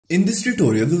In this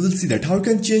tutorial, we will see that how you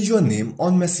can change your name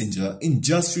on Messenger in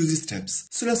just few steps.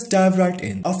 So let's dive right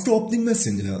in. After opening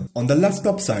Messenger, on the left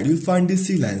top side, you'll find these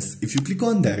three lines. If you click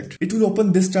on that, it will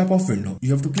open this type of window.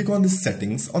 You have to click on this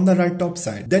settings on the right top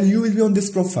side. Then you will be on this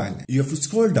profile. You have to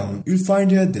scroll down. You'll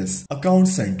find here this account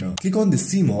center. Click on this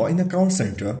see more in account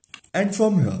center. And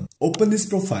from here, open this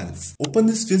profiles. Open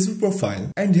this Facebook profile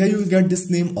and here you will get this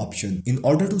name option. In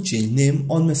order to change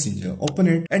name on Messenger, open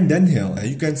it and then here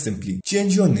you can simply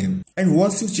change your name. And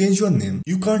once you change your name,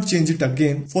 you can't change it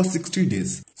again for 60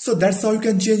 days. So that's how you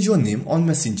can change your name on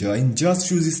Messenger in just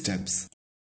few steps.